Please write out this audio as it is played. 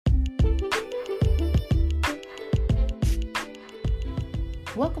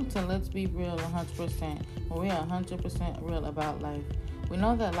Welcome to Let's Be Real 100%, where we are 100% real about life. We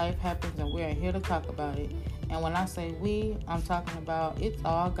know that life happens and we are here to talk about it. And when I say we, I'm talking about it's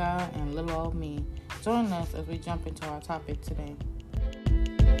all God and little old me. Join us as we jump into our topic today.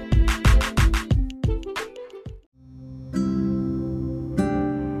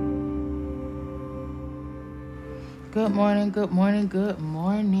 Good morning.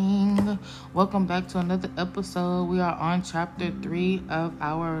 Welcome back to another episode. We are on chapter 3 of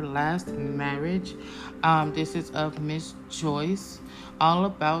our last marriage. This is of Miss Joyce, all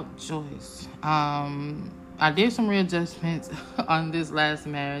about Joyce. I did some readjustments on this last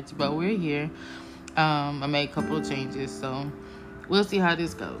marriage, but we're here. I made a couple of changes, so we'll see how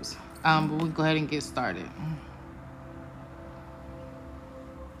this goes. But we'll go ahead and get started.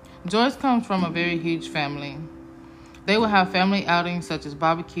 Joyce comes from a very huge family. They would have family outings such as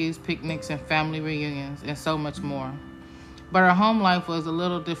barbecues, picnics, and family reunions, and so much more. But her home life was a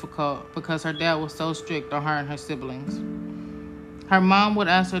little difficult because her dad was so strict on her and her siblings. Her mom would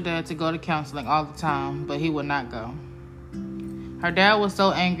ask her dad to go to counseling all the time, but he would not go. Her dad was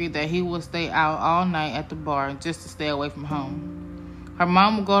so angry that he would stay out all night at the bar just to stay away from home. Her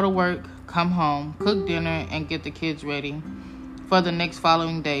mom would go to work, come home, cook dinner, and get the kids ready for the next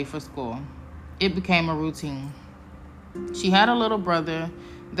following day for school. It became a routine. She had a little brother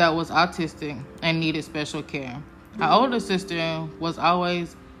that was autistic and needed special care. Her older sister was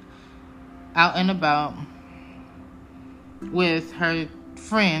always out and about with her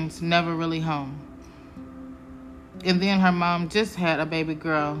friends, never really home. And then her mom just had a baby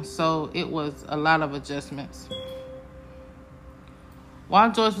girl, so it was a lot of adjustments.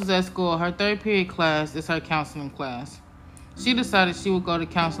 While Joyce was at school, her third period class is her counseling class. She decided she would go to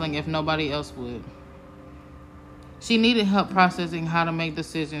counseling if nobody else would. She needed help processing how to make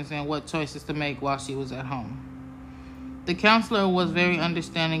decisions and what choices to make while she was at home. The counselor was very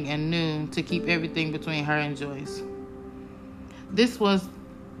understanding and knew to keep everything between her and Joyce. This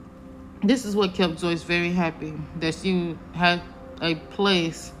is what kept Joyce very happy, that she had a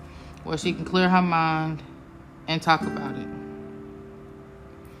place where she can clear her mind and talk about it.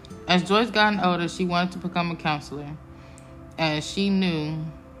 As Joyce got older, she wanted to become a counselor, and she knew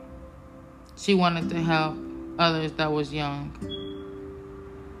she wanted to help others that was young.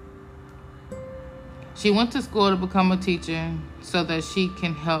 She went to school to become a teacher so that she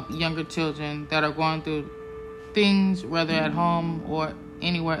can help younger children that are going through things, whether at home or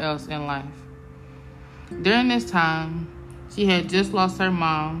anywhere else in life. During this time, she had just lost her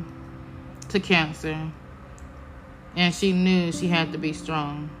mom to cancer, and she knew she had to be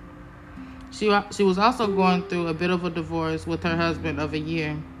strong. She was also going through a bit of a divorce with her husband of a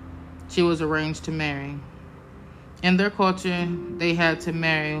year she was arranged to marry. In their culture, they had to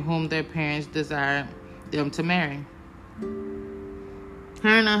marry whom their parents desired them to marry. Her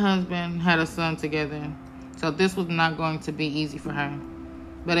and her husband had a son together, so this was not going to be easy for her,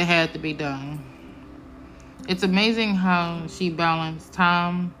 but it had to be done. It's amazing how she balanced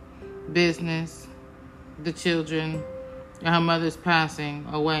time, business, the children, and her mother's passing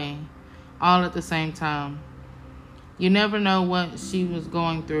away, all at the same time. You never know what she was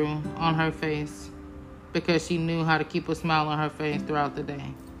going through on her face, because she knew how to keep a smile on her face throughout the day.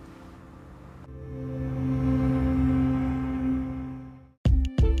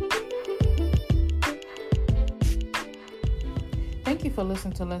 Thank you for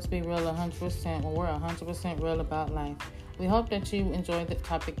listening to Let's Be Real 100%, where we're 100% real about life. We hope that you enjoyed the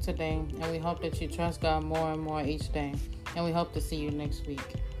topic today, and we hope that you trust God more and more each day. And we hope to see you next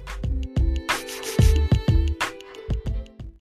week.